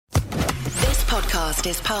podcast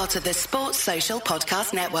is part of the Sports Social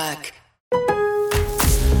Podcast Network.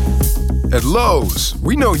 At Lowe's,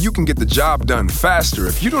 we know you can get the job done faster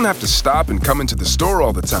if you don't have to stop and come into the store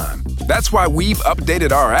all the time. That's why we've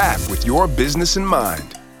updated our app with your business in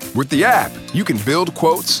mind. With the app, you can build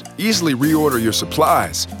quotes, easily reorder your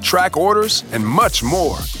supplies, track orders, and much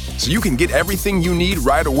more. So you can get everything you need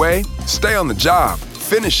right away, stay on the job,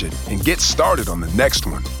 finish it, and get started on the next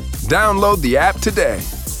one. Download the app today,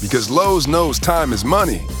 because Lowe's knows time is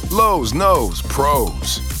money. Lowe's knows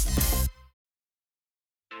pros.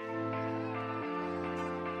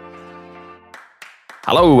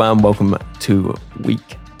 Hello and welcome to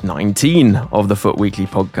week 19 of the Foot Weekly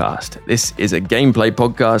podcast. This is a gameplay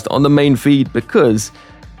podcast on the main feed because,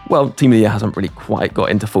 well, Team of the Year hasn't really quite got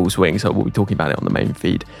into full swing, so we'll be talking about it on the main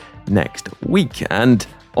feed next week. And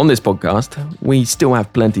on this podcast, we still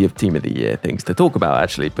have plenty of Team of the Year things to talk about,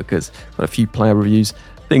 actually, because we've got a few player reviews,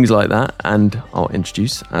 things like that, and I'll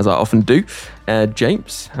introduce, as I often do,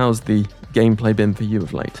 James. How's the gameplay been for you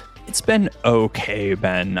of late? It's been okay,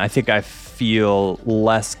 Ben. I think I feel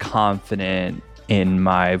less confident in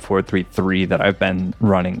my 4-3-3 that I've been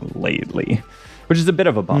running lately, which is a bit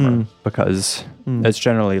of a bummer because it's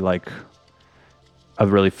generally like a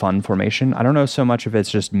really fun formation. I don't know so much if it's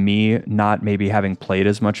just me not maybe having played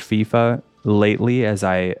as much FIFA lately as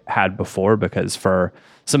I had before, because for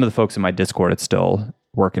some of the folks in my Discord, it's still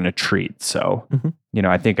working a treat. So,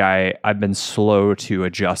 I think I've been slow to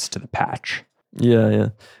adjust to the patch. Yeah,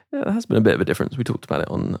 there has been a bit of a difference. We talked about it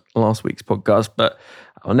on last week's podcast, but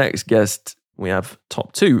our next guest, we have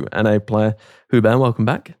top 2 NA player, Hubert. Welcome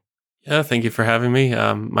back. Yeah, thank you for having me.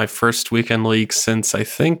 My first weekend league since, I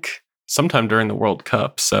think, sometime during the World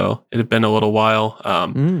Cup. So it had been a little while.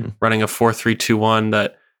 Running a 4-3-2-1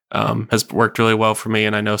 that has worked really well for me.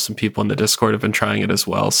 And I know some people in the Discord have been trying it as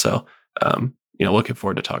well. So, looking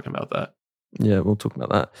forward to talking about that. Yeah, we'll talk about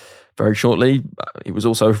that very shortly. He was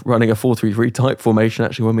also running a 4-3-3 type formation,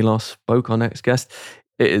 actually, when we last spoke. Our next guest,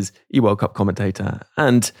 it is E-World Cup commentator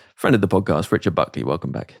and friend of the podcast, Richard Buckley.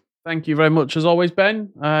 Welcome back. Thank you very much, as always, Ben.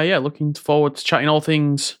 Looking forward to chatting all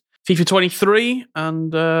things FIFA 23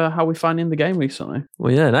 and how we're finding the game recently.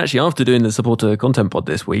 Well, yeah, and actually after doing the supporter content pod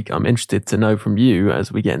this week, I'm interested to know from you,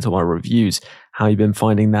 as we get into our reviews, how you've been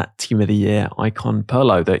finding that Team of the Year icon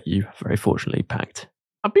Perlo that you very fortunately packed.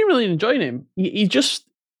 I've been really enjoying him. He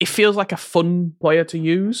feels like a fun player to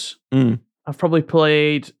use. I've probably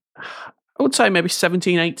played, I would say maybe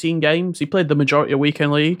 17, 18 games. He played the majority of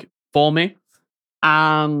Weekend League for me.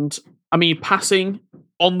 And, passing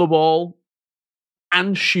on the ball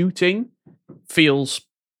and shooting feels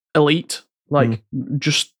elite,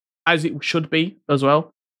 just as it should be as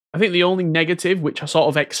well. I think the only negative, which I sort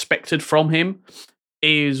of expected from him,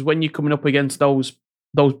 is when you're coming up against those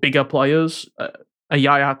bigger players, a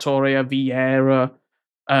Yaya Toure, a Vieira.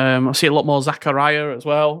 I see a lot more Zakaria as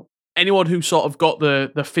well. Anyone who sort of got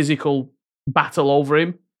the physical battle over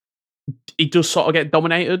him, he does sort of get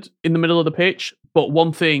dominated in the middle of the pitch. But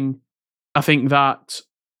one thing I think that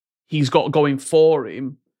he's got going for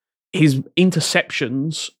him, his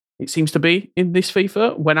interceptions, it seems to be in this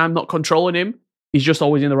FIFA, when I'm not controlling him, he's just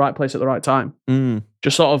always in the right place at the right time.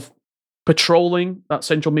 Just sort of patrolling that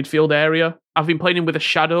central midfield area. I've been playing him with a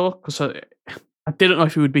shadow because I didn't know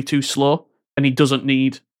if he would be too slow, and he doesn't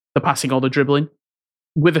need the passing or the dribbling.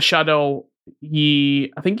 With a shadow,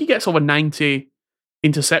 I think he gets over 90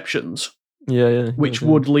 interceptions. Which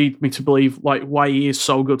would lead me to believe why he is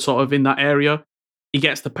so good sort of in that area. He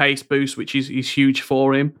gets the pace boost, which is huge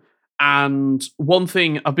for him. And one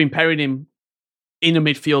thing, I've been pairing him in a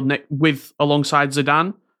midfield alongside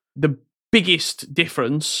Zidane. The biggest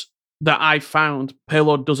difference that I've found,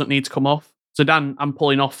 Payload doesn't need to come off. Zidane, I'm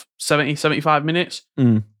pulling off 70, 75 minutes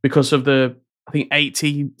because of the, I think,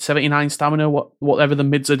 80, 79 stamina, whatever the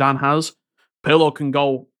mid Zidane has. Pirlo can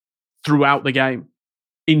go throughout the game,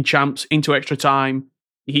 in champs, into extra time.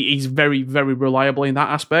 He's very, very reliable in that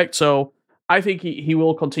aspect. So I think he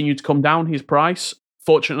will continue to come down his price.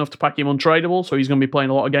 Fortunate enough to pack him untradeable, so he's going to be playing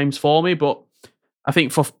a lot of games for me. But I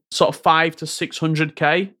think for sort of 500 to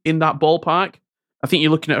 600k in that ballpark, I think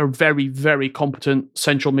you're looking at a very, very competent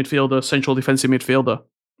central defensive midfielder.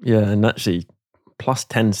 Yeah, and actually plus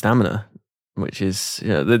 10 stamina, which is,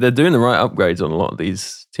 they're doing the right upgrades on a lot of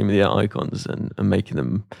these Team of the Year icons and making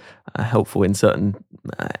them helpful in certain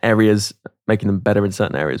areas, making them better in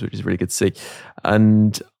certain areas, which is really good to see.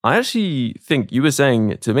 And I actually think you were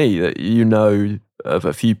saying to me that you know of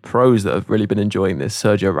a few pros that have really been enjoying this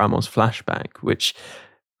Sergio Ramos flashback, which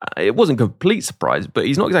it wasn't a complete surprise, but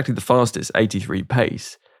he's not exactly the fastest, 83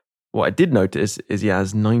 pace. What I did notice is he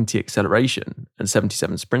has 90 acceleration and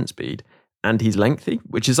 77 sprint speed, and he's lengthy,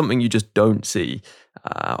 which is something you just don't see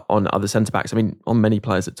on other centre-backs. I mean, on many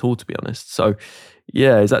players at all, to be honest. So,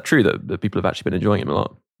 yeah, is that true that people have actually been enjoying him a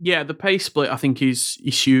lot? Yeah, the pace split, I think, is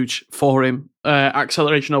huge for him.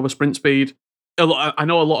 Acceleration over sprint speed. I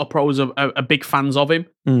know a lot of pros are big fans of him.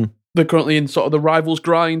 They're currently in sort of the rivals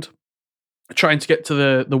grind, trying to get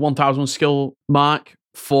to the 1,000 skill mark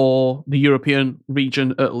for the European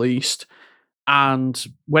region at least. And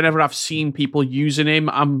whenever I've seen people using him,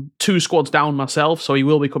 I'm 2 squads down myself, so he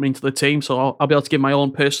will be coming to the team. So I'll be able to give my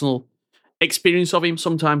own personal experience of him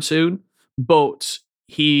sometime soon. But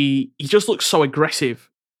he just looks so aggressive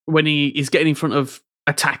when he is getting in front of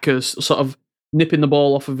attackers, sort of nipping the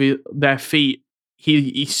ball off of their feet.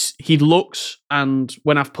 He looks, and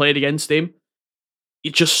when I've played against him,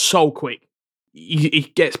 it's just so quick.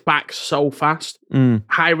 He gets back so fast.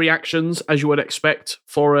 High reactions, as you would expect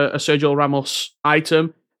for a Sergio Ramos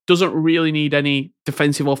item. Doesn't really need any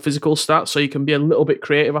defensive or physical stats, so you can be a little bit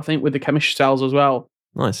creative, I think, with the chemistry styles as well.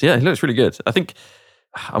 Nice. Yeah, he looks really good. I think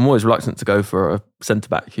I'm always reluctant to go for a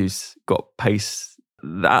centre-back who's got pace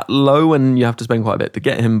that low, and you have to spend quite a bit to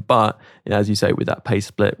get him. But yeah, as you say, with that pace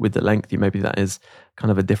split, with the length, maybe that is kind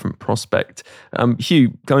of a different prospect.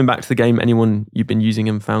 Hugh, coming back to the game, anyone you've been using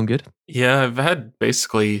him found good? Yeah, I've had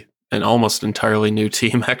basically an almost entirely new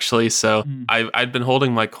team, actually. So I'd been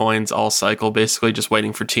holding my coins all cycle, basically just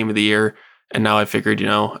waiting for team of the year. And now I figured,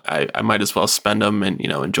 I might as well spend them and,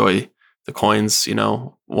 enjoy the coins,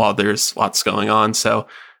 while there's lots going on. So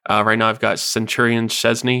right now I've got Centurion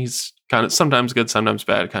Szczesny. He's kind of sometimes good, sometimes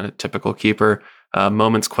bad, kind of typical keeper.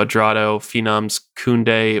 Moments Cuadrado, Phenoms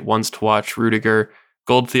Koundé, Ones to Watch, Rudiger,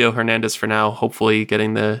 Gold Theo Hernandez for now, hopefully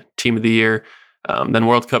getting the team of the year. Then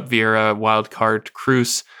World Cup Vieira, Wild Card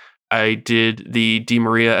Cruz. I did the Di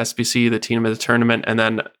Maria SBC, the team of the tournament, and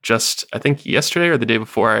then just, I think yesterday or the day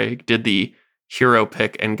before, I did the hero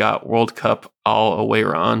pick and got World Cup all away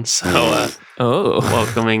on. So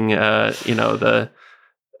welcoming, the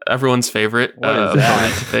everyone's favorite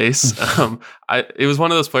opponent to face. It was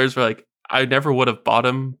one of those players where I never would have bought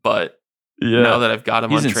him, but now that I've got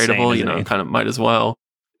him untradeable, kind of might as well.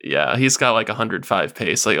 Yeah, he's got 105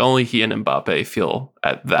 pace. Only he and Mbappe feel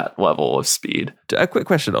at that level of speed. A quick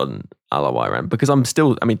question on Alawiran, because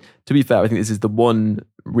to be fair, I think this is the one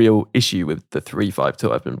real issue with the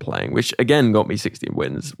 3-5-2 I've been playing, which again got me 16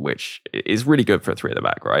 wins, which is really good for a 3 at the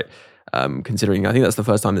back, right? Considering I think that's the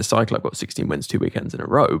first time this cycle I've got 16 wins 2 weekends in a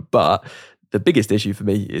row. But the biggest issue for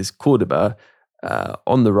me is Cordoba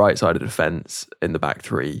on the right side of the defence in the back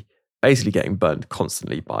 3, basically getting burned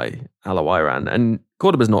constantly by Alawiran. And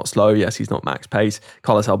Cordoba's not slow. Yes, he's not max pace.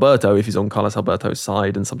 Carlos Alberto, if he's on Carlos Alberto's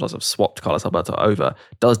side, and sometimes I've swapped Carlos Alberto over,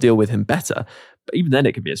 does deal with him better. But even then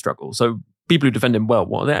it can be a struggle. So people who defend him well,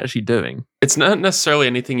 what are they actually doing? It's not necessarily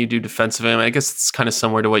anything you do defensively. I guess it's kind of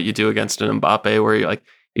similar to what you do against an Mbappe, where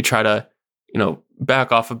you try to,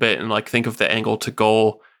 back off a bit and think of the angle to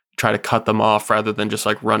goal, try to cut them off rather than just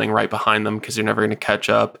running right behind them because you're never going to catch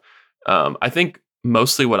up. I think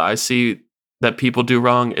mostly what I see that people do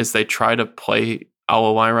wrong is they try to play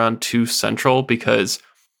Alawiran too central because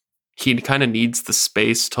he kind of needs the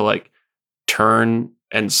space to turn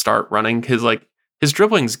and start running. His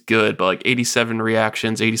dribbling's good, but 87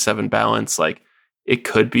 reactions, 87 balance, it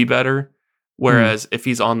could be better. Whereas if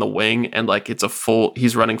he's on the wing and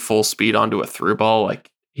he's running full speed onto a through ball,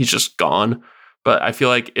 he's just gone. But I feel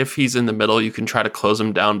like if he's in the middle, you can try to close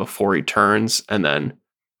him down before he turns and then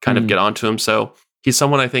kind of get onto him. So he's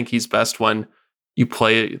someone I think he's best when you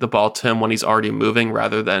play the ball to him when he's already moving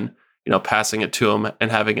rather than, passing it to him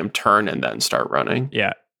and having him turn and then start running.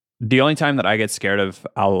 Yeah. The only time that I get scared of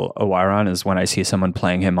Alawiran is when I see someone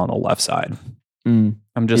playing him on the left side. I'm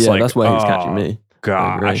just that's where he's catching me.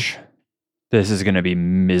 Gosh, this is going to be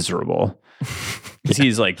miserable. Because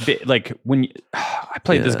he's when I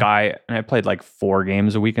played this guy and I played 4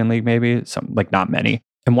 games a weekend league, maybe not many.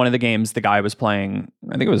 And one of the games, the guy was playing,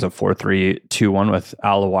 I think it was a 4-3-2-1 with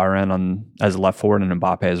Alawiran as left forward and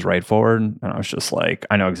Mbappe as right forward. And I was just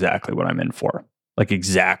I know exactly what I'm in for.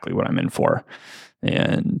 Exactly what I'm in for.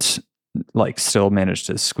 And still managed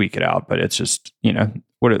to squeak it out. But it's just,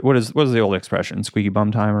 what is the old expression? Squeaky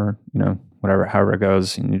bum time or, whatever, however it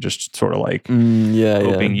goes. And you just sort of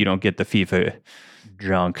hoping you don't get the FIFA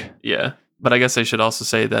junk. Yeah. But I guess I should also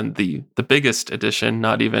say then the biggest addition,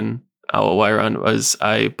 not even Alawiran, was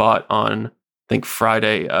I bought on, I think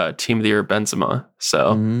Friday, Team of the Year Benzema.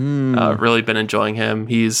 So really been enjoying him.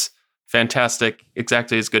 He's fantastic,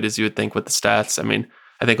 exactly as good as you would think with the stats.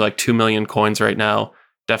 I think 2 million coins right now,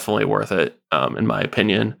 definitely worth it, in my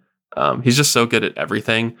opinion. He's just so good at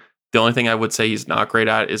everything. The only thing I would say he's not great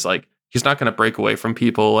at is he's not going to break away from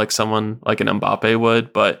people like someone like an Mbappe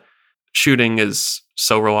would, but shooting is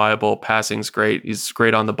so reliable. Passing's great. He's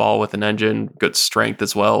great on the ball with an engine, good strength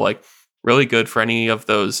as well. Like really good for any of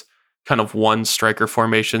those kind of one striker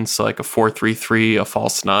formations. So like a 4-3-3, a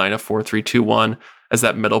false 9, a 4-3-2-1 as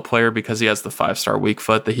that middle player, because he has the 5-star weak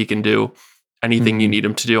foot that he can do anything you need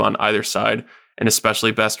him to do on either side. And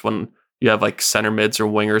especially best when you have like center mids or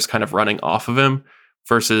wingers kind of running off of him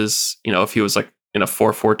versus, if he was like in a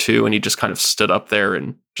 4-4-2 and he just kind of stood up there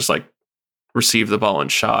and just like received the ball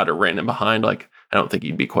and shot or ran in behind, like I don't think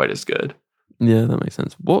he'd be quite as good. Yeah, that makes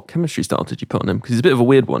sense. What chemistry style did you put on him? Because he's a bit of a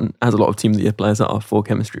weird one, as a lot of Team of the Year players that are for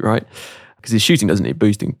chemistry, right? Because his shooting doesn't need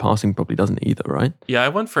boosting, passing probably doesn't either, right? Yeah, I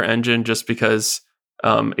went for engine just because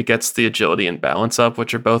it gets the agility and balance up,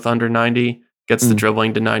 which are both under 90, gets the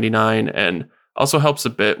dribbling to 99, and also helps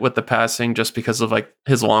a bit with the passing just because of like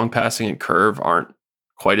his long passing and curve aren't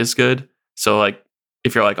quite as good. So like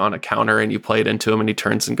if you're like on a counter and you play it into him and he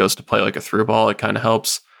turns and goes to play like a through ball, it kind of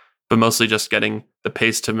helps. But mostly just getting the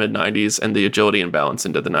pace to mid-90s and the agility and balance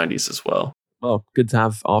into the 90s as well. Well, good to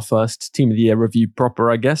have our first Team of the Year review proper,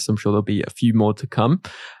 I guess. I'm sure there'll be a few more to come.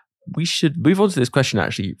 We should move on to this question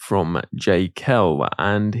actually from Jay Kell,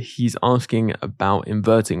 and he's asking about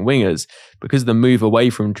inverting wingers because the move away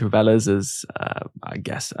from Trivelas is, I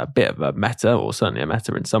guess, a bit of a meta, or certainly a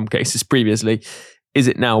meta in some cases previously. Is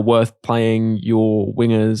it now worth playing your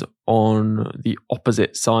wingers on the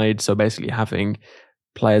opposite side? So basically having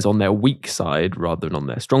players on their weak side rather than on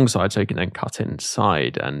their strong side, so you can then cut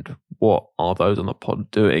inside. And what are those on the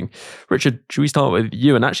pod doing? Richard, should we start with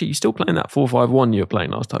you? And actually, you're still playing that 4-5-1 you were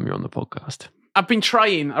playing last time you were on the podcast. I've been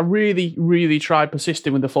trying. I really, really tried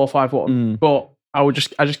persisting with the 4-5-1, but I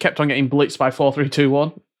just kept on getting blitzed by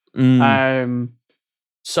 4-3-2-1.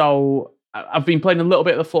 So I've been playing a little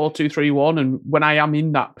bit of the 4-2-3-1, and when I am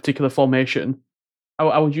in that particular formation,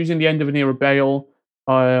 I was using the end of an era Bale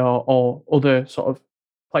or other sort of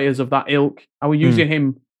players of that ilk. I was using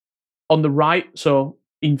him on the right, so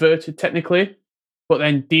inverted technically, but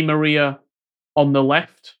then Di Maria on the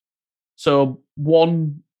left. So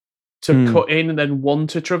one to cut in and then one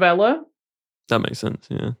to Trivela. That makes sense,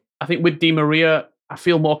 yeah. I think with Di Maria, I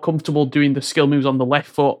feel more comfortable doing the skill moves on the left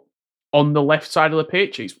foot on the left side of the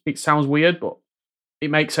pitch. It sounds weird, but it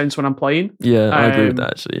makes sense when I'm playing. Yeah, I agree with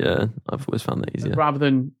that actually, yeah. I've always found that easier. Rather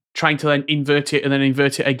than trying to then invert it and then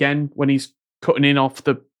invert it again when he's cutting in off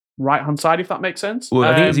the right-hand side, if that makes sense. Well,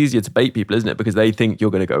 I think it's easier to bait people, isn't it? Because they think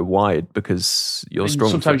you're going to go wide because you're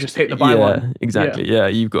strong. Sometimes just hit the byline. Yeah, exactly. Yeah,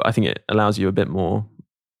 I think it allows you a bit more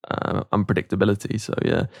unpredictability. So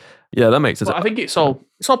yeah, that makes sense. Well, I think it's all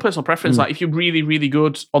personal preference. Like if you're really, really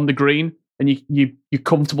good on the green and you're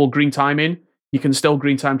comfortable green timing, you can still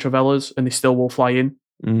green time Trivelas and they still will fly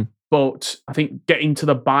in. But I think getting to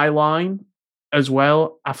the byline as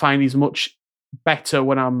well, I find is much better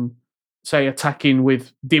when I'm, say, attacking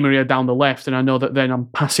with Di Maria down the left, and I know that then I'm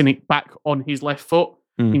passing it back on his left foot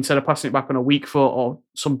instead of passing it back on a weak foot or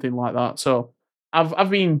something like that. So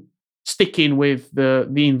I've been sticking with the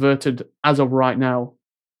inverted as of right now,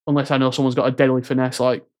 unless I know someone's got a deadly finesse,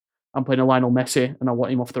 like I'm playing a Lionel Messi and I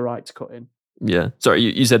want him off the right to cut in. Yeah. Sorry,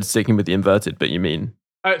 you said sticking with the inverted, but you mean...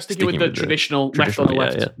 Sticking with the traditional left on the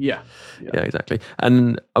left. Yeah, exactly.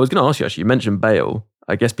 And I was going to ask you, actually, you mentioned Bale.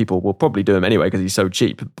 I guess people will probably do him anyway because he's so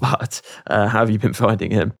cheap, but how have you been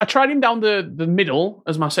finding him? I tried him down the middle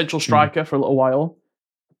as my central striker for a little while.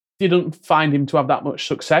 Didn't find him to have that much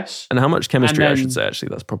success. And how much chemistry, I should say, actually,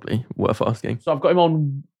 that's probably worth asking. So I've got him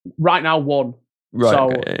on right now 1. Right,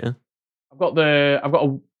 so okay, yeah.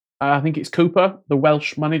 I think it's Cooper, the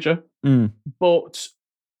Welsh manager. But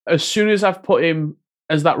as soon as I've put him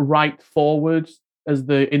as that right forward in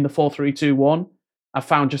the 4-3-2-1, I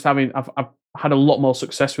found I've had a lot more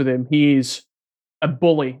success with him. He is a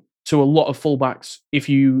bully to a lot of fullbacks. If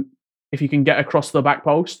you can get across the back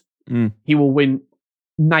post, he will win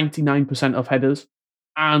 99% of headers.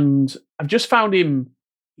 And I've just found him,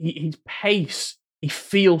 his pace, he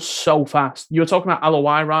feels so fast. You were talking about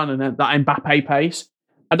Alawairan and that Mbappe pace.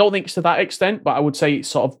 I don't think it's to that extent, but I would say it's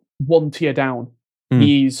sort of one tier down.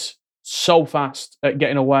 He's so fast at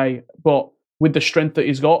getting away, but with the strength that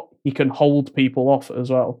he's got, he can hold people off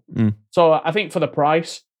as well. So I think for the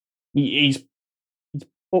price, he's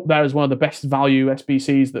up there as one of the best value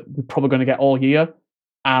SBCs that we're probably going to get all year.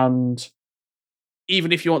 And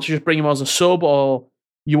even if you want to just bring him as a sub, or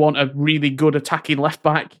you want a really good attacking left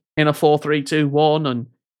back in a 4-3-2-1, and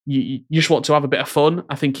you just want to have a bit of fun,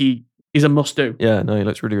 I think he's a must-do. Yeah, no, he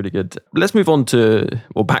looks really, really good. Let's move on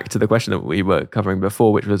back to the question that we were covering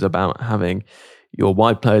before, which was about having your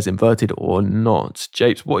wide players inverted or not.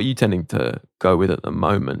 Japes, what are you tending to go with at the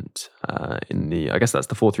moment? I guess that's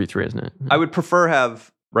the 4-3-3, isn't it? I would prefer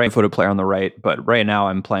have right-footed player on the right, but right now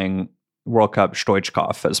I'm playing World Cup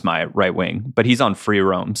Stoichkov as my right wing, but he's on free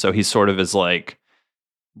roam, so he sort of is like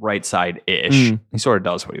right side ish. He sort of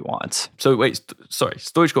does what he wants. So wait, sorry,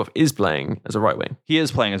 Stoichkov is playing as a right wing. He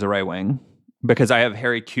is playing as a right wing because I have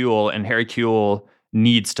Harry Kuehl, and Harry Kuehl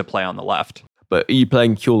needs to play on the left. But are you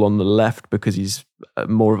playing Kuehl on the left because he's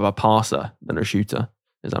more of a passer than a shooter?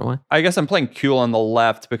 Is that why? I guess I'm playing Kuehl on the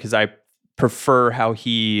left because I prefer how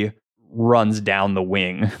he runs down the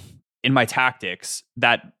wing. In my tactics,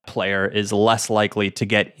 that player is less likely to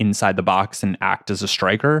get inside the box and act as a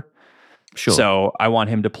striker. Sure. So I want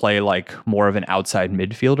him to play like more of an outside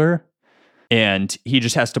midfielder. And he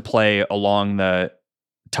just has to play along the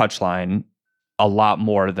touchline a lot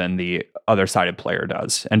more than the other sided player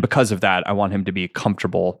does. And because of that, I want him to be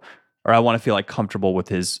comfortable, or I want to feel like comfortable with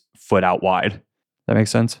his foot out wide. That makes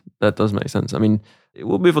sense? That does make sense. I mean,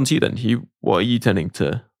 we'll move on to you then. What are you tending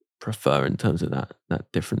to prefer in terms of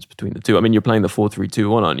that difference between the two? I mean, you're playing the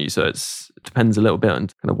 4-3-2-1, aren't you? So it depends a little bit on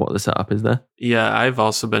kind of what the setup is there. Yeah, I've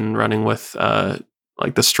also been running with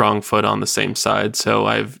like the strong foot on the same side. So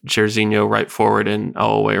I have Jairzinho right forward and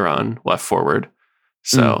Alwayron left forward.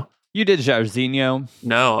 So you did Jairzinho?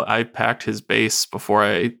 No, I packed his base before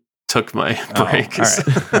I took my break.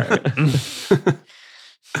 All right.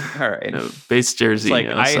 All right. No, base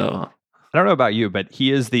Jairzinho. I don't know about you, but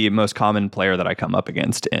he is the most common player that I come up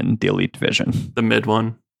against in the elite division. The mid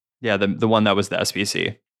one. Yeah, the one that was the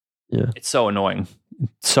SBC. Yeah. It's so annoying.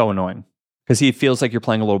 It's so annoying. Because he feels like you're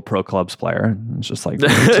playing a little pro clubs player. It's just like...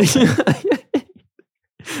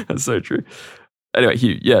 That's so true. Anyway,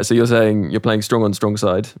 Hugh, yeah, so you're saying you're playing strong on strong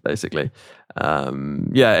side, basically.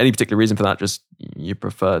 Any particular reason for that? Just you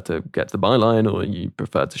prefer to get to the byline, or you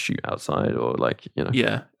prefer to shoot outside, or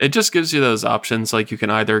Yeah, it just gives you those options. Like you can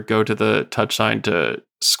either go to the touchline to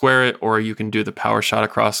square it, or you can do the power shot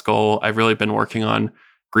across goal. I've really been working on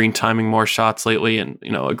green timing more shots lately, and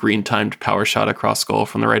a green timed power shot across goal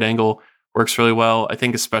from the right angle works really well. I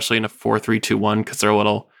think especially in a 4-3-2-1 because they're a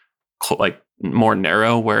little like more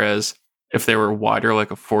narrow, whereas if they were wider, like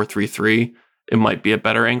a 4-3-3, it might be a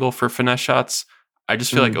better angle for finesse shots. I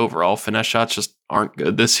just feel like overall finesse shots just aren't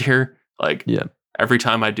good this year. Like every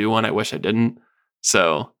time I do one, I wish I didn't.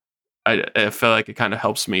 So I feel like it kind of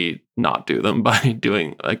helps me not do them by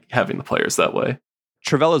having the players that way.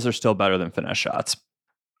 Trivellas are still better than finesse shots.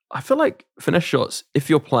 I feel like finesse shots, if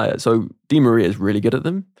your player, so Di Maria is really good at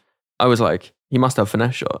them. I was like, he must have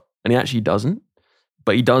finesse shot, and he actually doesn't,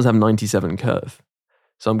 but he does have 97 curve.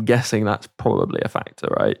 So I'm guessing that's probably a factor,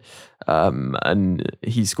 right? And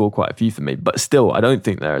he scored quite a few for me, but still, I don't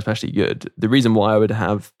think they're especially good. The reason why I would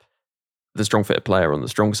have the strong-footed player on the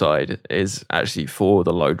strong side is actually for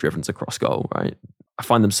the low drivens across goal, right? I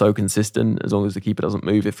find them so consistent as long as the keeper doesn't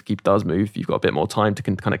move. If the keeper does move, you've got a bit more time to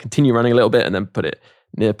kind of continue running a little bit and then put it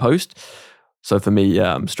near post. So for me,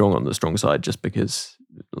 I'm strong on the strong side just because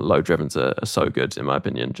low drivens are so good, in my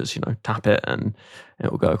opinion. Just, tap it and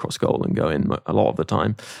it will go across goal and go in a lot of the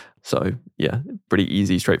time. So yeah, pretty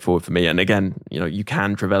easy, straightforward for me. And again, you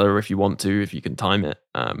can Trivella if you want to, if you can time it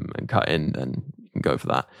and cut in, then you can go for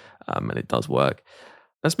that. And it does work.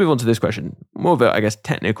 Let's move on to this question. More of a, I guess,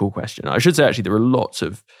 technical question. I should say, actually, there were lots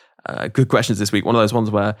of good questions this week. One of those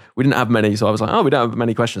ones where we didn't have many. So I was like, we don't have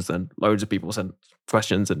many questions then. Loads of people sent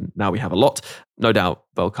questions and now we have a lot. No doubt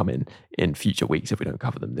they'll come in future weeks if we don't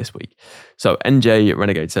cover them this week. So NJ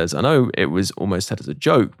Renegade says, I know it was almost said as a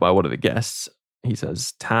joke by one of the guests. He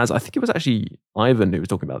says, Taz, I think it was actually Ivan who was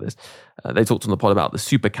talking about this. They talked on the pod about the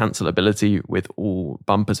super cancel ability with all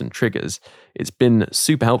bumpers and triggers. It's been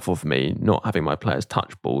super helpful for me not having my players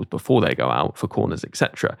touch balls before they go out for corners,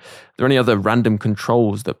 etc. Are there any other random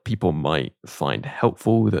controls that people might find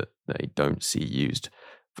helpful that they don't see used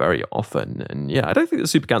very often? And yeah, I don't think the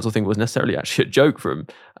super cancel thing was necessarily actually a joke from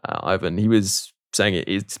Ivan. He was saying it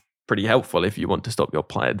is pretty helpful if you want to stop your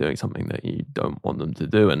player doing something that you don't want them to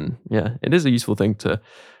do. And yeah, it is a useful thing to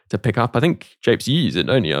pick up. I think, Japes, you use it,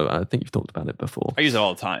 don't you? I think you've talked about it before. I use it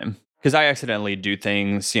all the time because I accidentally do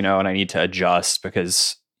things, and I need to adjust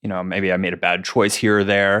because, maybe I made a bad choice here or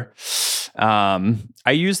there.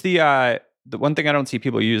 I use the one thing I don't see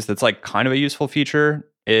people use that's like kind of a useful feature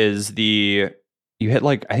is you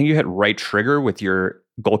hit right trigger with your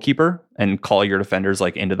goalkeeper and call your defenders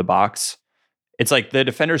like into the box. It's like the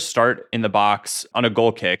defenders start in the box on a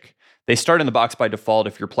goal kick. They start in the box by default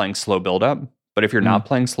if you're playing slow build-up. But if you're not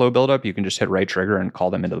playing slow build-up, you can just hit right trigger and call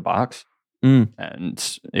them into the box.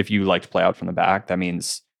 And if you like to play out from the back, that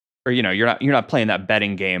means, or you're not playing that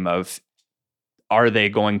betting game of, are they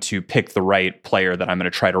going to pick the right player that I'm going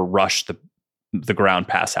to try to rush the ground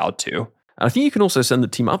pass out to? I think you can also send the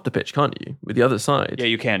team up the pitch, can't you, with the other side? Yeah,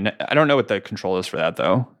 you can. I don't know what the control is for that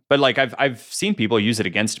though. But like I've seen people use it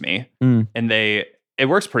against me, and it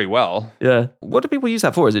works pretty well. Yeah. What do people use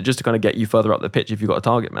that for? Is it just to kind of get you further up the pitch if you've got a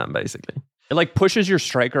target man, basically? It like pushes your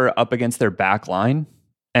striker up against their back line.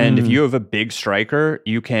 And if you have a big striker,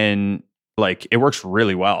 you can like, it works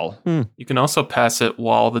really well. You can also pass it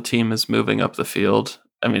while the team is moving up the field.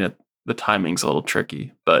 I mean, the timing's a little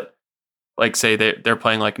tricky, but like say they're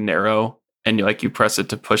playing like narrow and you press it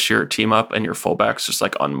to push your team up and your fullback's just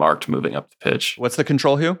like unmarked moving up the pitch. What's the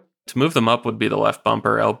control hue? To move them up would be the left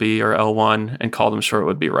bumper, LB or L1, and call them short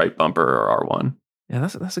would be right bumper or R1. Yeah,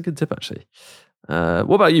 that's a good tip, actually.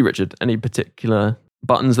 What about you, Richard? Any particular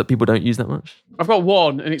buttons that people don't use that much? I've got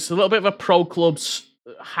one, and it's a little bit of a pro club's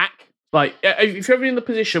hack. Like, if you're ever in the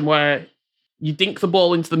position where you dink the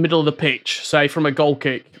ball into the middle of the pitch, say from a goal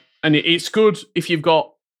kick, and it's good if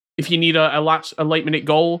you need a late minute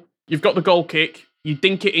goal, you've got the goal kick, you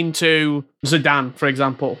dink it into Zidane, for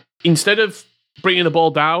example. Instead of bringing the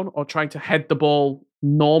ball down or trying to head the ball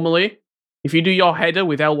normally, if you do your header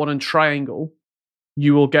with L1 and triangle,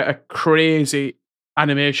 you will get a crazy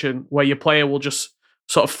animation where your player will just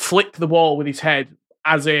sort of flick the ball with his head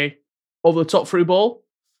as a over-the-top through ball.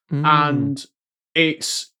 And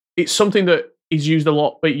it's something that is used a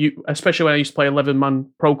lot, but especially when I used to play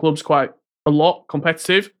 11-man pro clubs quite a lot,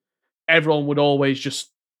 competitive, everyone would always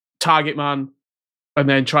just target man and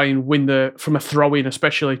then try and win from a throw-in,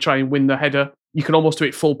 especially try and win the header. You can almost do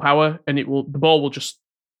it full power and the ball will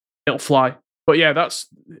it'll fly. But yeah, that's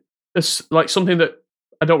like something that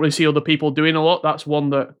I don't really see other people doing a lot. That's one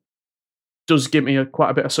that does give me quite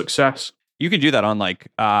a bit of success. You could do that on like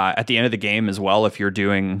at the end of the game as well. If you're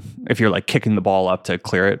like kicking the ball up to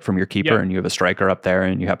clear it from your keeper and you have a striker up there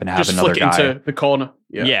and you happen to have just another flick guy into the corner.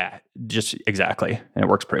 Yeah, just exactly. And it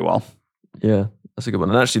works pretty well. Yeah, that's a good one.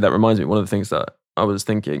 And actually that reminds me, one of the things that I was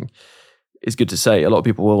thinking is good to say. A lot of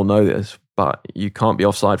people will know this, but you can't be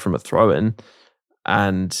offside from a throw-in,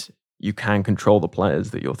 and you can control the players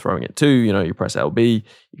that you're throwing it to. You press LB,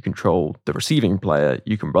 you control the receiving player,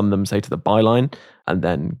 you can run them, say, to the byline, and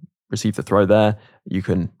then receive the throw there. You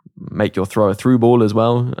can make your throw a through ball as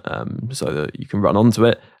well, so that you can run onto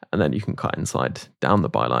it, and then you can cut inside down the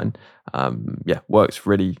byline. Works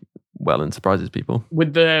really well and surprises people.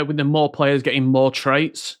 With the more players getting more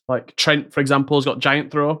traits, like Trent, for example, has got giant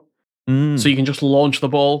throw, so you can just launch the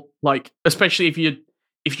ball. Like, especially if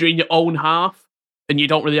you're in your own half and you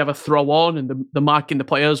don't really have a throw on, and the marking the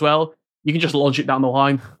player as well, you can just launch it down the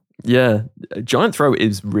line. Yeah, giant throw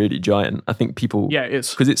is really giant. I think people,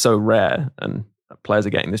 it's because it's so rare, and players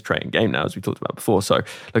are getting this trait in game now, as we talked about before. So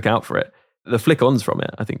look out for it. The flick-ons from it,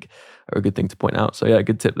 I think, are a good thing to point out. So yeah,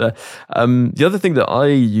 good tip there. The other thing that I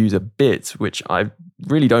use a bit, which I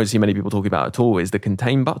really don't see many people talking about at all, is the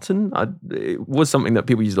contain button. It was something that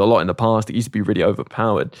people used a lot in the past. It used to be really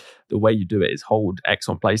overpowered. The way you do it is hold X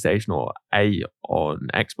on PlayStation or A on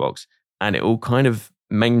Xbox, and it will kind of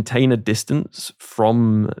maintain a distance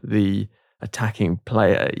from the attacking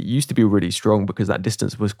player. It used to be really strong because that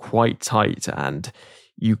distance was quite tight and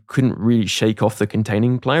you couldn't really shake off the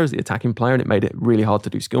containing player as the attacking player, and it made it really hard to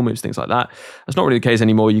do skill moves, things like that. That's not really the case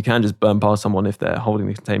anymore. You can just burn past someone if they're holding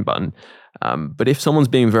the contain button. But if someone's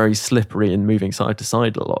being very slippery and moving side to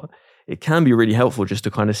side a lot, it can be really helpful just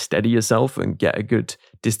to kind of steady yourself and get a good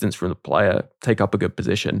distance from the player, take up a good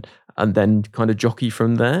position, and then kind of jockey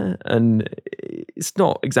from there. And it's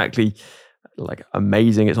not exactly like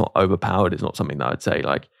amazing. It's not overpowered. It's not something that I'd say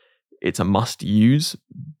like it's a must use.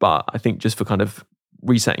 But I think just for kind of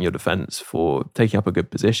resetting your defense, for taking up a good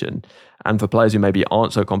position, and for players who maybe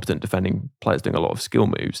aren't so competent defending players doing a lot of skill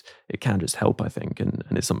moves, it can just help, I think, and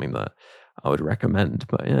it's something that I would recommend.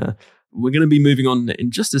 But yeah, we're going to be moving on in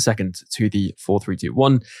just a second to the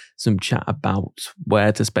 4-3-2-1, some chat about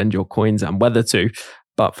where to spend your coins and whether to.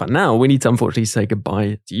 But for now, we need to unfortunately say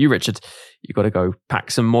goodbye to you, Richard. You've got to go pack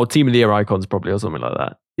some more Team of the Year icons probably, or something like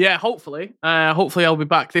that. Yeah, hopefully. Hopefully I'll be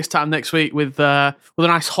back this time next week with a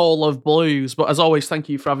nice haul of blues. But as always, thank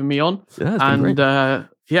you for having me on. Yeah, it's been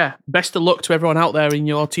great. Best of luck to everyone out there in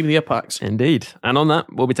your Team of the Year packs. Indeed. And on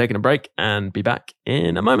that, we'll be taking a break and be back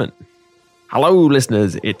in a moment. Hello,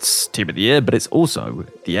 listeners. It's Team of the Year, but it's also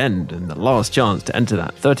the end and the last chance to enter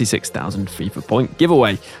that 36,000 FIFA point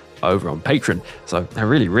giveaway over on Patreon. So there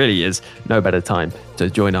really, really is no better time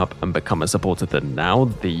to join up and become a supporter than now.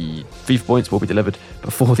 The FIFA points will be delivered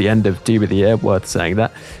before the end of Team of the Year, worth saying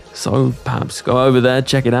that. So perhaps go over there,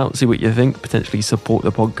 check it out, see what you think, potentially support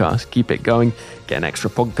the podcast, keep it going, get an extra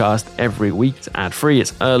podcast every week. It's ad-free,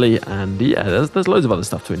 it's early, and yeah, there's loads of other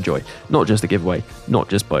stuff to enjoy. Not just a giveaway, not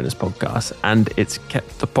just bonus podcasts, and it's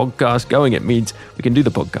kept the podcast going. It means we can do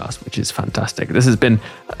the podcast, which is fantastic. This has been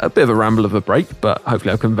a bit of a ramble of a break, but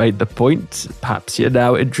hopefully I've conveyed the point. Perhaps you're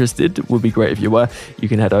now interested. Would be great if you were. You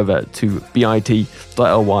can head over to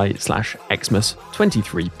bit.ly/Xmas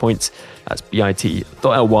 23 points. That's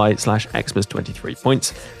bit.ly/Xmas 23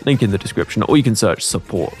 points. Link in the description, or you can search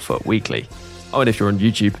support for weekly. Oh, and if you're on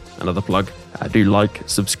YouTube, another plug, do like,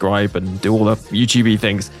 subscribe, and do all the YouTube-y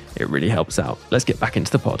things. It really helps out. Let's get back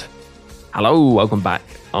into the pod. Hello, welcome back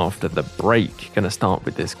after the break. Going to start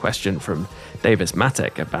with this question from Davis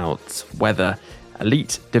Matek about whether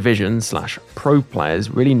elite division / pro players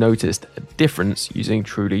really noticed a difference using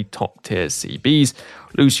truly top tier CBs,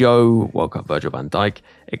 Lucio, World Cup Virgil van Dijk,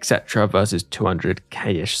 etc. versus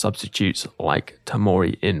 200k-ish substitutes like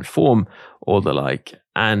Tomori in form or the like.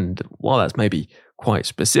 And while that's maybe quite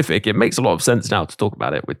specific, it makes a lot of sense now to talk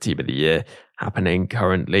about it with Team of the Year happening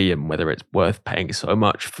currently and whether it's worth paying so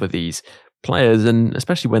much for these players, and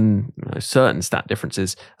especially when certain stat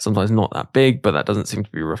differences are sometimes not that big, but that doesn't seem to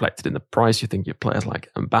be reflected in the price. You think of players like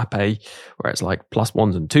Mbappe, where it's like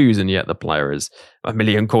 +1s and 2s, and yet the player is 1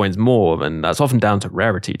 million coins more, and that's often down to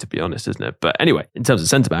rarity, to be honest, isn't it? But anyway, in terms of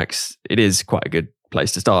centre-backs, it is quite a good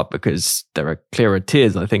place to start because there are clearer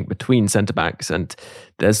tiers, I think, between centre-backs, and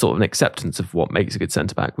there's sort of an acceptance of what makes a good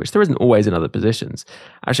centre-back, which there isn't always in other positions.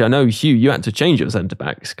 Actually, I know, Hugh, you had to change your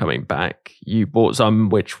centre-backs coming back. You bought some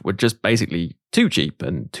which were just basically too cheap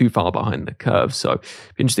and too far behind the curve. So it'd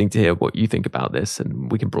be interesting to hear what you think about this, and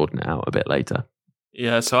we can broaden it out a bit later.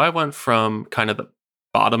 Yeah, so I went from kind of the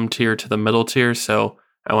bottom tier to the middle tier. So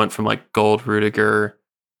I went from like gold Rudiger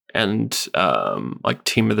and like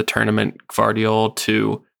team of the tournament Gvardiol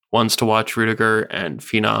to ones to watch Rudiger and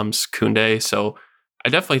Phenoms Koundé. So I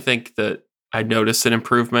definitely think that I noticed an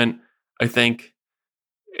improvement. I think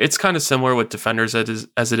it's kind of similar with defenders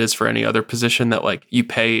as it is for any other position, that like you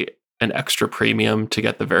pay an extra premium to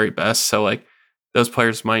get the very best. So like those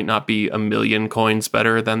players might not be 1 million coins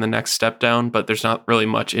better than the next step down, but there's not really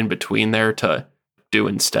much in between there to do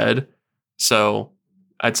instead. So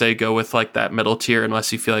I'd say go with like that middle tier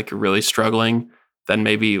unless you feel like you're really struggling, then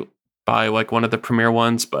maybe buy like one of the premier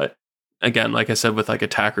ones. But again, like I said, with like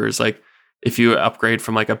attackers, like if you upgrade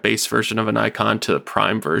from like a base version of an icon to the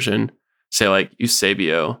prime version, say like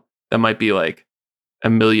Eusebio, that might be like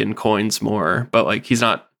 1 million coins more, but like he's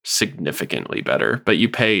not significantly better, but you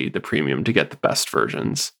pay the premium to get the best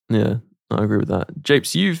versions. Yeah, I agree with that.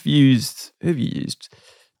 Japes, who have you used?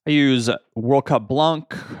 I use World Cup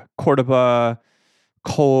Blanc, Cordoba,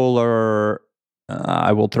 Kohler.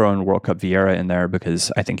 I will throw in World Cup Vieira in there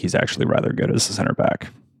because I think he's actually rather good as a center back,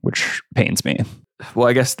 which pains me. Well,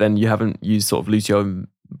 I guess then you haven't used sort of Lucio and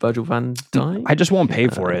Virgil van Dijk? I just won't pay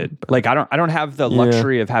for it. Like I don't have the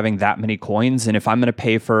luxury of having that many coins, and if I'm going to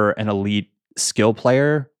pay for an elite skill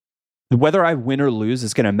player, whether I win or lose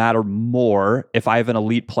is going to matter more if I have an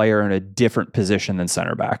elite player in a different position than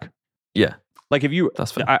center back. Yeah. Like if you,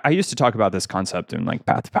 I used to talk about this concept in like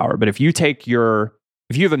Path to Power, but if you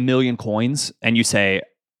have 1 million coins and you say,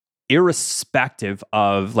 irrespective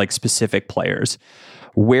of like specific players,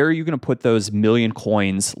 where are you going to put those 1 million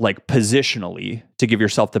coins like positionally to give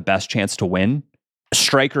yourself the best chance to win?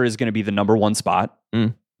 Striker is going to be the number one spot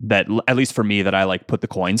that, at least for me, that I like put the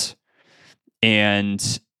coins.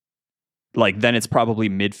 And like then it's probably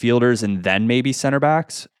midfielders and then maybe center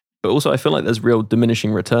backs. But also I feel like there's real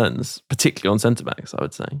diminishing returns, particularly on centre backs, I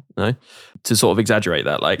would say, no? To sort of exaggerate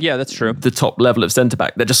that. Like, yeah, that's true. The top level of centre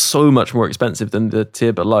back, they're just so much more expensive than the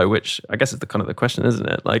tier below, which I guess is the kind of the question, isn't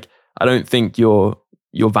it? Like, I don't think your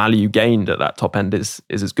value gained at that top end is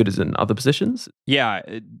as good as in other positions. Yeah,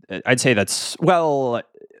 I'd say that's, well,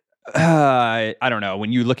 I don't know.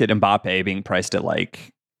 When you look at Mbappe being priced at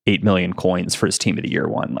like 8 million coins for his Team of the Year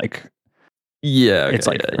one, like, yeah, okay, it's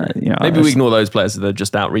like, you know, maybe we ignore those players that are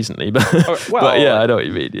just out recently, but, well, but yeah, I know what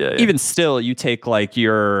you mean. Yeah, even still, you take like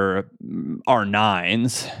your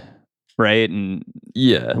R9s, right? And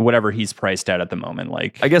yeah, whatever he's priced at the moment.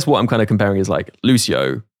 Like, I guess what I'm kind of comparing is like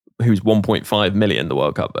Lucio, who's 1.5 million, the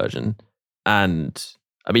World Cup version. And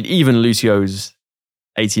I mean, even Lucio's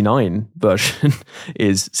 89 version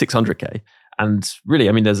is 600k. And really,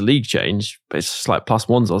 I mean, there's a league change, but it's just like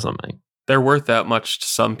 +1s or something. They're worth that much to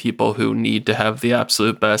some people who need to have the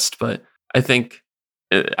absolute best. But I think,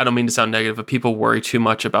 I don't mean to sound negative, but people worry too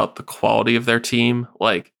much about the quality of their team.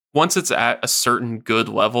 Like once it's at a certain good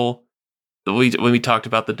level, when we talked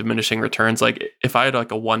about the diminishing returns, like if I had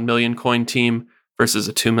like a 1 million coin team versus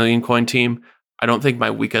a 2 million coin team, I don't think my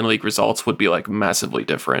weekend league results would be like massively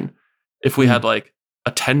different. If we had like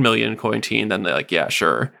a 10 million coin team, then they're like, yeah,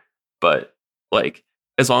 sure. But like,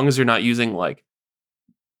 as long as you're not using like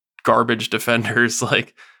garbage defenders,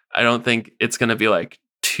 like, I don't think it's going to be like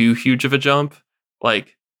too huge of a jump.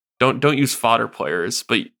 Like, don't use fodder players,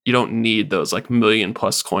 but you don't need those like million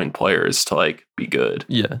plus coin players to like be good.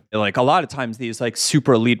 Yeah. Like a lot of times these like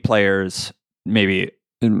super elite players, maybe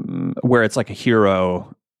where it's like a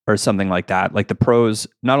hero or something like that. Like the pros,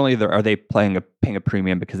 not only are they paying a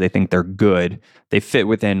premium because they think they're good, they fit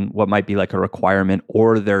within what might be like a requirement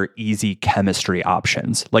or their easy chemistry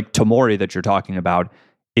options. Like Tomori that you're talking about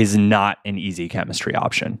is not an easy chemistry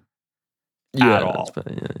option at all.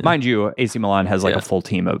 Mind you, AC Milan has like a full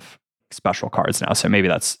team of special cards now, so maybe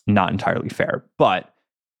that's not entirely fair. But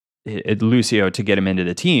Lucio, to get him into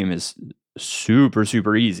the team is super,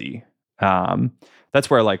 super easy. That's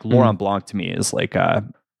where like Laurent Blanc to me is like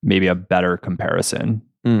maybe a better comparison.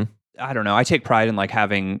 I don't know. I take pride in like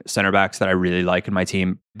having center backs that I really like in my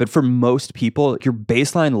team. But for most people, your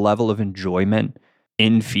baseline level of enjoyment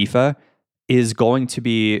in FIFA is going to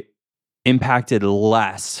be impacted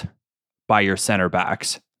less by your center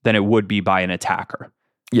backs than it would be by an attacker.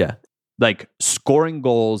 Yeah. Like scoring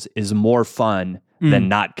goals is more fun than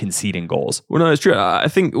not conceding goals. Well, no, it's true. I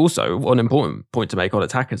think also one important point to make on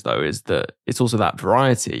attackers, though, is that it's also that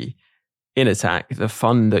variety in attack, the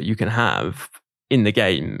fun that you can have in the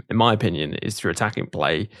game, in my opinion, is through attacking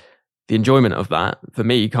play. The enjoyment of that, for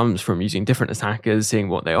me, comes from using different attackers, seeing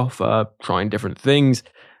what they offer, trying different things.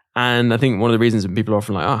 And I think one of the reasons when people are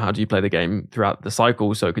often like, oh, how do you play the game throughout the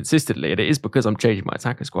cycle so consistently? And it is because I'm changing my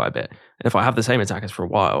attackers quite a bit. And if I have the same attackers for a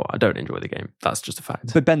while, I don't enjoy the game. That's just a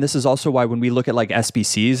fact. But Ben, this is also why when we look at like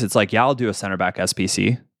SBCs, it's like, yeah, I'll do a center back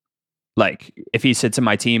SBC. Like if he sits in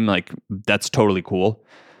my team, like that's totally cool.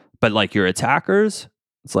 But like your attackers,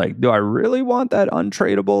 it's like, do I really want that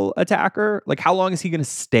untradeable attacker? Like how long is he going to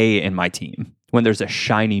stay in my team when there's a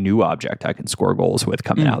shiny new object I can score goals with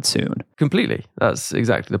coming out soon? Completely. That's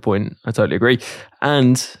exactly the point. I totally agree.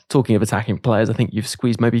 And talking of attacking players, I think you've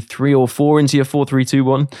squeezed maybe 3 or 4 into your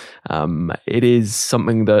 4-3-2-1. It is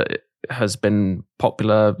something that has been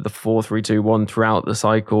popular, the 4-3-2-1 throughout the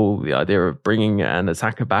cycle, the idea of bringing an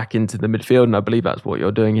attacker back into the midfield, and I believe that's what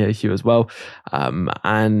you're doing here, Hugh, as well.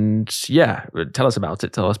 And yeah, tell us about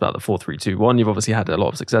it. Tell us about the 4-3-2-1. You've obviously had a lot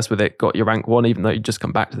of success with it, got your rank 1, even though you just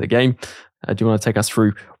come back to the game. Do you want to take us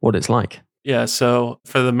through what it's like? Yeah, so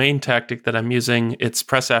for the main tactic that I'm using, it's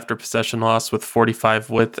press after possession loss with 45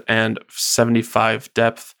 width and 75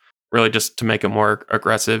 depth, really just to make it more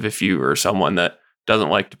aggressive. If you are someone that doesn't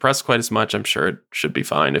like to press quite as much, I'm sure it should be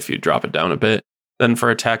fine if you drop it down a bit. Then for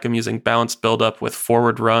attack, I'm using balanced build-up with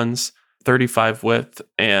forward runs, 35 width,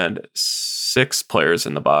 and 6 players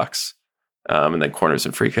in the box. And then corners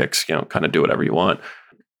and free kicks, kind of do whatever you want.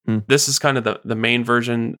 This is kind of the main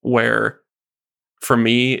version where, for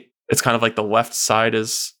me, it's kind of like the left side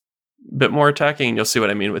is a bit more attacking, and you'll see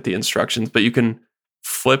what I mean with the instructions. But you can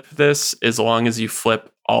flip this as long as you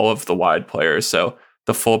flip all of the wide players. So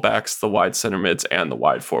the fullbacks, the wide center mids, and the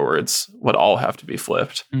wide forwards would all have to be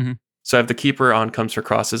flipped. So I have the keeper on comes for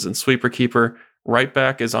crosses and sweeper keeper. Right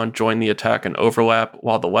back is on join the attack and overlap,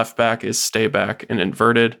 while the left back is stay back and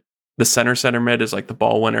inverted. The center mid is like the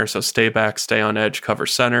ball winner, so stay back, stay on edge, cover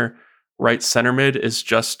center. Right center mid is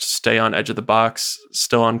just stay on edge of the box,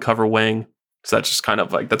 still on cover wing. So that's just kind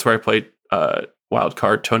of like, that's where I played wild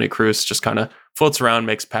card. Tony Cruz just kind of floats around,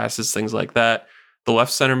 makes passes, things like that. The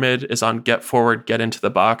left center mid is on get forward, get into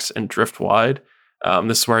the box, and drift wide.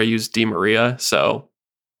 This is where I use Di Maria. So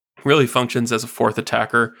really functions as a fourth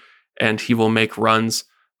attacker, and he will make runs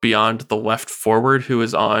beyond the left forward, who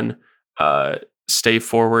is on stay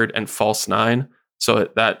forward and false 9. So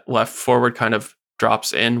that left forward kind of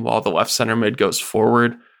drops in while the left center mid goes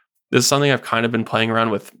forward. This is something I've kind of been playing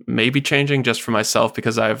around with, maybe changing just for myself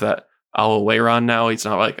because I have that Alawayron now. He's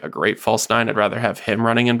not like a great false 9. I'd rather have him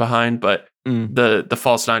running in behind, but the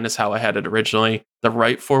false 9 is how I had it originally. The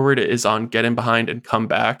right forward is on get in behind and come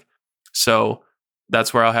back. So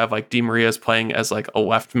that's where I'll have like Di Maria's playing as like a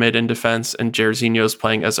left mid in defense and Jairzinho's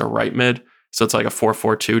playing as a right mid. So it's like a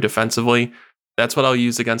 4-4-2 defensively. That's what I'll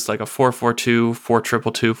use against like a 4-4-2,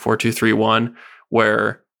 4-2-2, 4-2-3-1,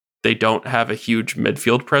 where they don't have a huge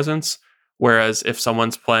midfield presence. Whereas if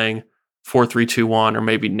someone's playing 4-3-2-1 or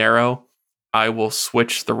maybe narrow, I will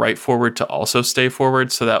switch the right forward to also stay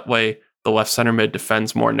forward. So that way the left center mid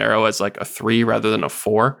defends more narrow as like a 3 rather than a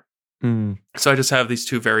 4. So I just have these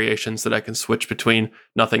 2 variations that I can switch between.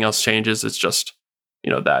 Nothing else changes. It's just,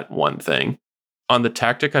 that one thing. On the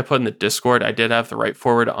tactic I put in the Discord, I did have the right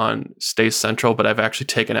forward on stay central, but I've actually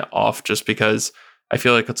taken it off just because I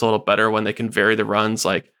feel like it's a little better when they can vary the runs,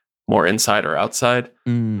 like more inside or outside.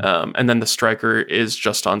 And then the striker is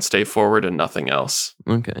just on stay forward and nothing else.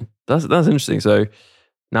 Okay, that's interesting. So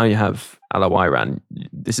now you have Alawiran.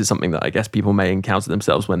 This is something that I guess people may encounter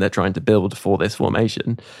themselves when they're trying to build for this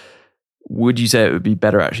formation. Would you say it would be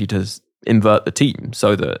better actually to invert the team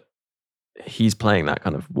so that he's playing that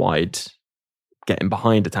kind of wide, getting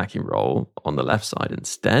behind attacking role on the left side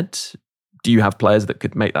instead? Do you have players that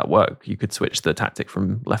could make that work? You could switch the tactic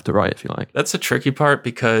from left to right if you like. That's the tricky part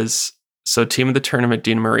because team of the tournament,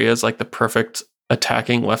 Dina Maria is like the perfect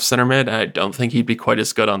attacking left center mid, and I don't think he'd be quite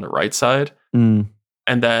as good on the right side.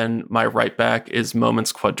 And then my right back is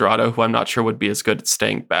Moments Quadrado, who I'm not sure would be as good at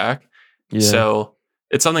staying back. Yeah. So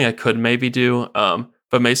it's something I could maybe do.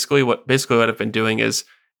 But basically what I've been doing is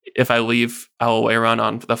if I leave Alawiran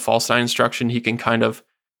on the false nine instruction, he can kind of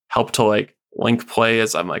help to like link play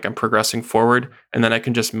as I'm progressing forward, and then I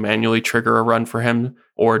can just manually trigger a run for him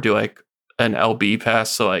or do like an LB pass,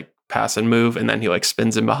 so like pass and move, and then he like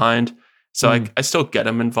spins in behind. So I still get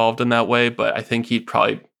him involved in that way, but I think he'd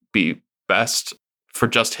probably be best for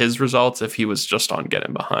just his results if he was just on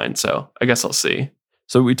getting behind. So I guess I'll see.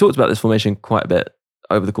 So we talked about this formation quite a bit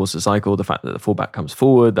over the course of the cycle. The fact that the fullback comes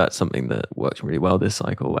forward, that's something that works really well this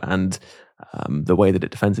cycle, and the way that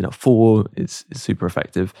it defends in a 4 is super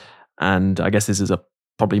effective. And I guess this is a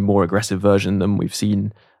probably more aggressive version than we've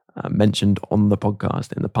seen mentioned on the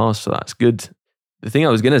podcast in the past, so that's good. The thing I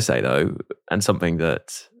was going to say, though, and something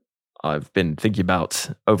that I've been thinking about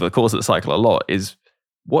over the course of the cycle a lot, is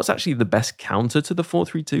what's actually the best counter to the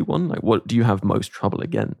 4-3-2-1? Like, what do you have most trouble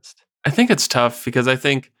against? I think it's tough because I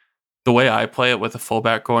think the way I play it with a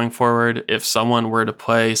fullback going forward, if someone were to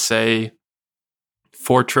play, say,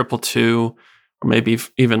 4-2-2-2, or maybe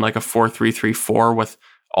even like a 4-3-3-4 with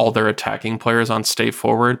all their attacking players on stay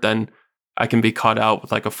forward, then I can be caught out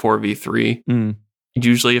with like a 4v3.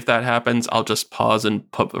 Usually if that happens, I'll just pause and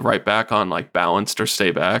put the right back on like balanced or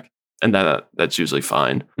stay back, and that's usually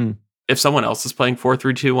fine. If someone else is playing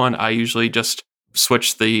 4-3-2-1, I usually just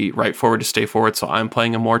switch the right forward to stay forward, so I'm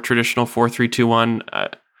playing a more traditional 4-3-2-1.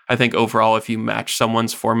 I think overall, if you match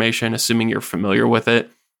someone's formation, assuming you're familiar with it,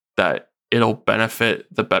 that it'll benefit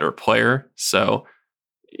the better player. So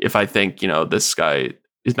if I think, this guy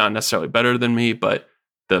is not necessarily better than me, but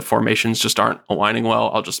the formations just aren't aligning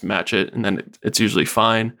well, I'll just match it, and then it's usually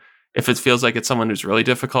fine. If it feels like it's someone who's really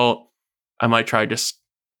difficult, I might try just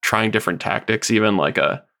trying different tactics, even like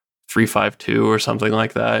a 3-5-2 or something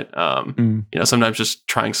like that. Sometimes just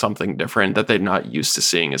trying something different that they're not used to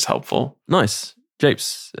seeing is helpful. Nice.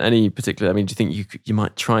 Japes, any particular, do you think you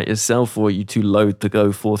might try it yourself, or are you too low to go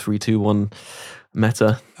 4-3-2-1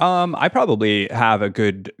 meta? I probably have a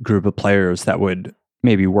good group of players that would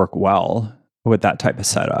maybe work well with that type of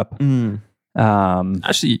setup.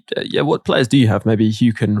 Actually, what players do you have? Maybe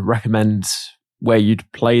you can recommend where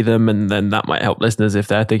you'd play them, and then that might help listeners if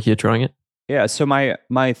they're thinking of trying it. Yeah, so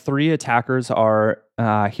my 3 attackers are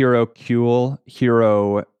Hero Kuhl,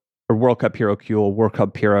 World Cup Hero Kuhl, World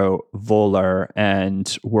Cup Hero Voller,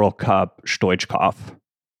 and World Cup Stoichkov.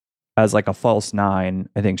 As like a false 9,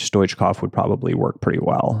 I think Stoichkov would probably work pretty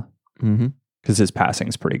well because his passing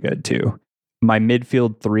is pretty good too. My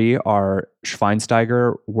midfield 3 are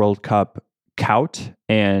Schweinsteiger, World Cup Kaut,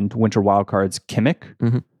 and Winter Wildcards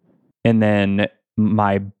Kimmich. And then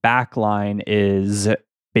my back line is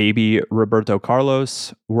Baby Roberto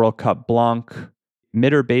Carlos, World Cup Blanc,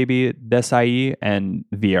 Mitter Baby Desai, and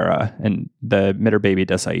Vieira. And the Mitter Baby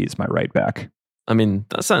Desai is my right back. I mean,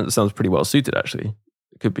 that sounds pretty well suited, actually.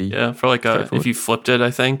 It could be. Yeah, for like if you flipped it,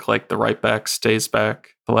 I think like the right back stays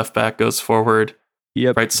back, the left back goes forward.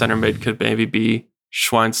 Yep. Right center mid could maybe be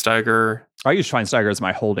Schweinsteiger. I use Schweinsteiger as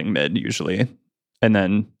my holding mid usually. And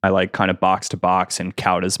then I like kind of box to box, and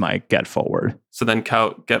Kaut is my get forward. So then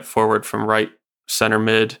Kaut get forward from right center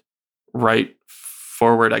mid, right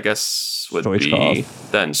forward, I guess, would be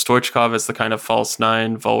then Stoichkov as the kind of false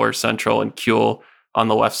 9, Voller central, and Kuhl on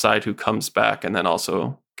the left side who comes back and then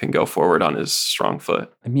also can go forward on his strong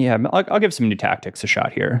foot. Yeah, I'll give some new tactics a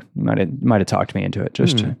shot here. You might have talked me into it.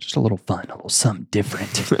 Just a little fun, a little something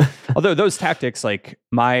different. Although those tactics, like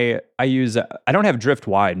I don't have drift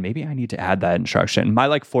wide. Maybe I need to add that instruction. My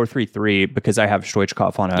 4-3-3, because I have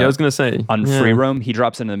Stoichkov on I was going to say on free roam. He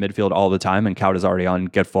drops into the midfield all the time, and Kaut is already on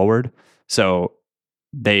get forward. So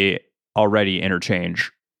they already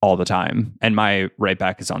interchange all the time, and my right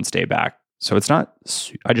back is on stay back. So it's not,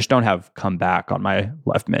 I just don't have come back on my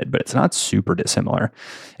left mid, but it's not super dissimilar.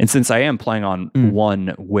 And since I am playing on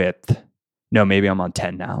 1 width, no, maybe I'm on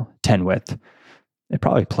 10 now, 10 width, it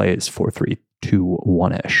probably plays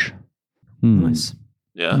 4-3-2-1-ish. Nice.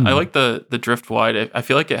 Yeah, I like the drift wide. I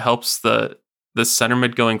feel like it helps the the center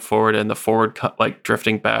mid going forward and the forward like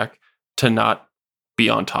drifting back to not be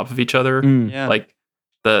on top of each other. Yeah. Like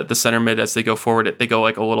the center mid, as they go forward, they go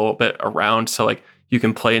like a little bit around. So like you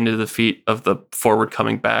can play into the feet of the forward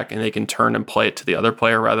coming back and they can turn and play it to the other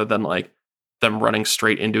player rather than like them running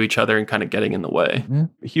straight into each other and kind of getting in the way. Yeah.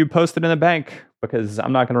 Hugh posted in the bank because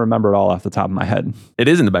I'm not going to remember it all off the top of my head. It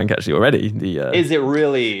is in the bank actually already. Is it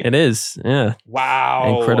really? It is, yeah.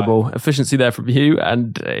 Wow. Incredible efficiency there from Hugh.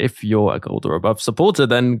 And if you're a gold or above supporter,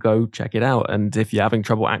 then go check it out. And if you're having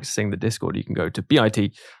trouble accessing the Discord, you can go to bit.ly/pod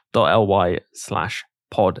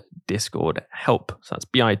Discord help. So that's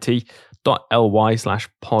bit.ly/pod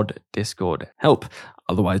Discord help.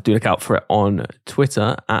 Otherwise, do look out for it on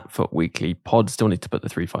Twitter @FootWeeklyPod. Still need to put the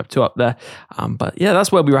 352 up there. But yeah,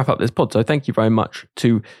 that's where we wrap up this pod. So thank you very much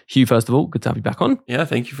to Hugh, first of all. Good to have you back on. Yeah,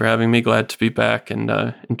 thank you for having me. Glad to be back and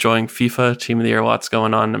enjoying FIFA, Team of the Year, lots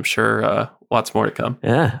going on. I'm sure lots more to come.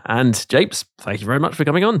 Yeah, and Japes, thank you very much for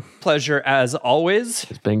coming on. Pleasure as always.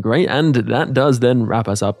 It's been great. And that does then wrap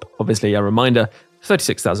us up. Obviously, a reminder,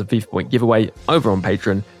 36,000 FIFA point giveaway over on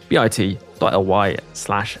Patreon, bit.ly/Xmas,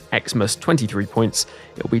 23 points.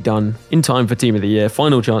 It'll be done in time for Team of the Year.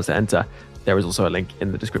 Final chance to enter. There is also a link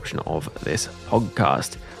in the description of this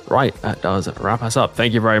podcast. Right, that does wrap us up.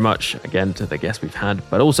 Thank you very much again to the guests we've had,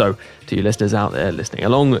 but also to you listeners out there listening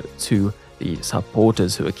along, to the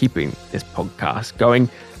supporters who are keeping this podcast going,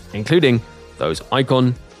 including those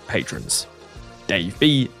icon patrons: Dave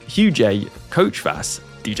B, Hugh J, Coach Vass,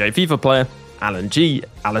 DJ FIFA Player, Alan G,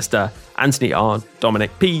 Alistair, Anthony R,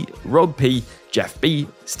 Dominic P, Rob P, Jeff B,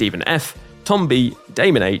 Stephen F, Tom B,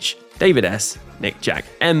 Damon H, David S, Nick Jack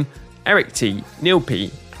M, Eric T, Neil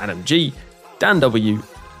P, Adam G, Dan W,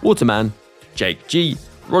 Waterman, Jake G,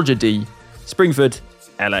 Roger D, Springford,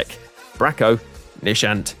 Elec, Bracco,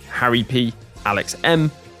 Nishant, Harry P, Alex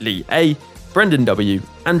M, Lee A, Brendan W,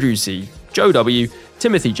 Andrew C, Joe W,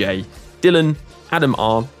 Timothy J, Dylan, Adam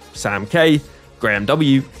R, Sam K, Graham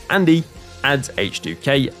W, Andy, Ads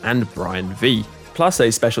H2K, and Brian V. Plus a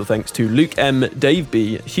special thanks to Luke M, Dave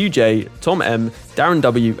B, Hugh J, Tom M, Darren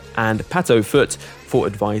W, and Pato Foot for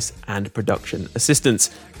advice and production assistance.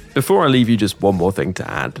 Before I leave you, just one more thing to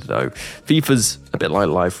add though. FIFA's a bit like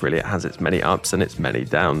life really. It has its many ups and its many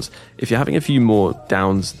downs. If you're having a few more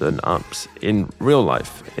downs than ups in real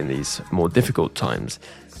life in these more difficult times,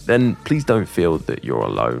 then please don't feel that you're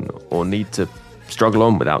alone or need to struggle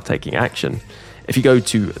on without taking action. If you go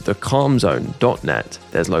to thecalmzone.net,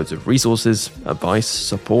 there's loads of resources, advice,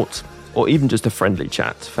 support, or even just a friendly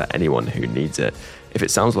chat for anyone who needs it. If it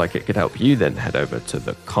sounds like it could help you, then head over to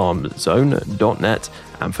thecalmzone.net.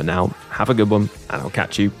 And for now, have a good one, and I'll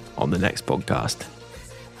catch you on the next podcast.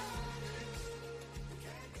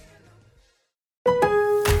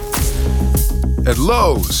 At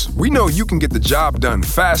Lowe's, we know you can get the job done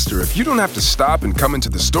faster if you don't have to stop and come into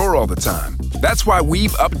the store all the time. That's why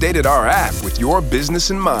we've updated our app with your business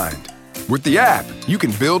in mind. With the app, you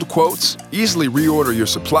can build quotes, easily reorder your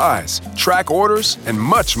supplies, track orders, and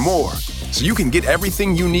much more. So you can get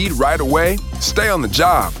everything you need right away, stay on the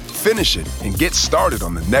job, finish it, and get started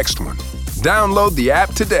on the next one. Download the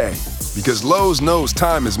app today, because Lowe's knows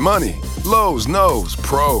time is money. Lowe's knows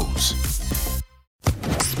pros.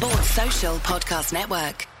 Sports Social Podcast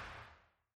Network.